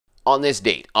On this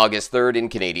date, August 3rd in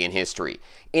Canadian history,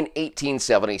 in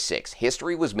 1876,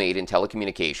 history was made in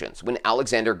telecommunications when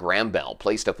Alexander Graham Bell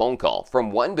placed a phone call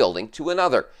from one building to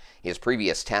another. His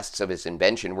previous tests of his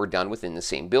invention were done within the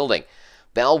same building.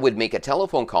 Bell would make a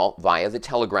telephone call via the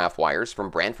telegraph wires from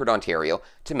Brantford, Ontario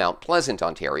to Mount Pleasant,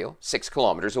 Ontario, 6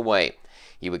 kilometers away.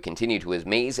 He would continue to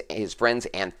amaze his friends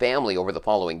and family over the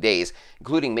following days,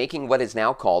 including making what is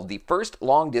now called the first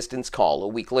long-distance call a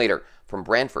week later from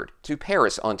Brantford to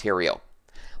Paris, Ontario.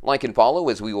 Like and follow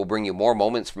as we will bring you more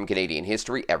moments from Canadian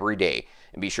history every day.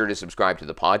 And be sure to subscribe to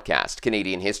the podcast,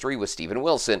 Canadian History with Stephen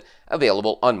Wilson,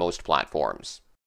 available on most platforms.